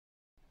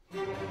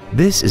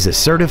This is a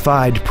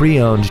certified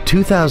pre-owned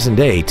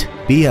 2008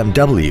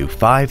 BMW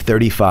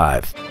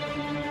 535.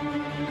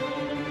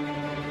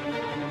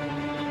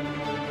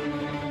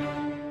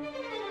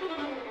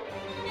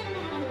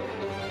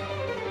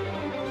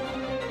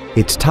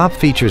 Its top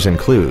features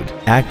include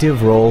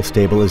active roll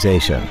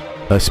stabilization,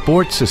 a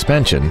sports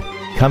suspension,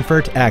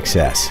 comfort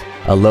access,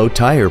 a low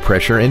tire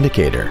pressure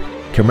indicator,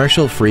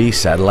 commercial-free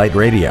satellite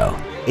radio,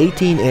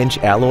 18-inch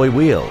alloy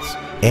wheels,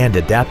 and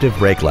adaptive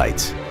brake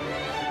lights.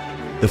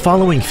 The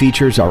following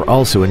features are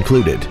also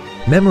included: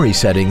 memory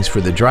settings for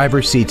the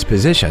driver's seat's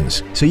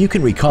positions so you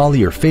can recall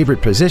your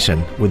favorite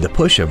position with the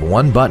push of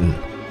one button,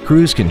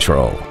 cruise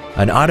control,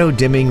 an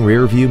auto-dimming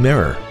rear-view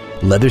mirror,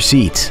 leather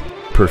seats,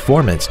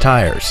 performance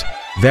tires,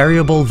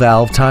 variable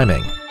valve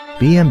timing,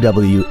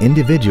 BMW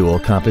individual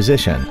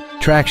composition,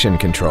 traction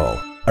control,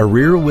 a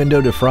rear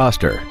window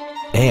defroster,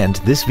 and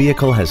this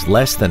vehicle has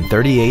less than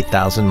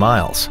 38,000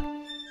 miles.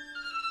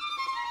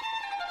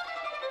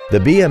 The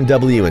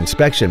BMW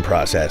inspection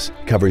process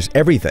covers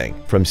everything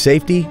from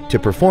safety to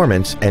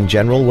performance and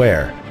general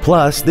wear.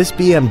 Plus, this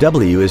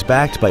BMW is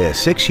backed by a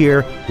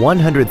 6-year,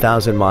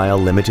 100,000-mile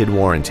limited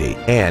warranty,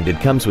 and it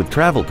comes with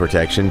travel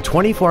protection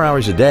 24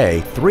 hours a day,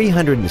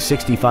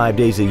 365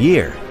 days a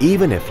year,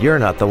 even if you're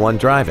not the one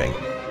driving.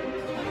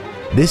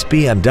 This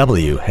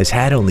BMW has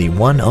had only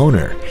one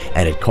owner,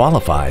 and it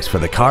qualifies for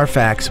the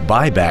Carfax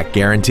buyback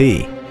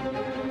guarantee.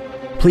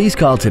 Please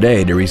call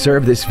today to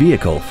reserve this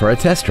vehicle for a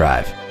test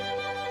drive.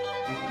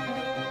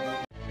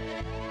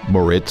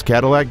 Moritz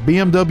Cadillac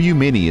BMW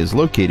Mini is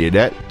located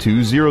at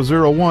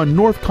 2001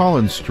 North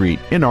Collins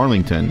Street in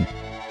Arlington.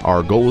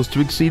 Our goal is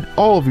to exceed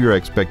all of your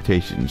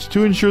expectations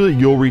to ensure that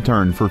you'll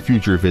return for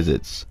future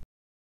visits.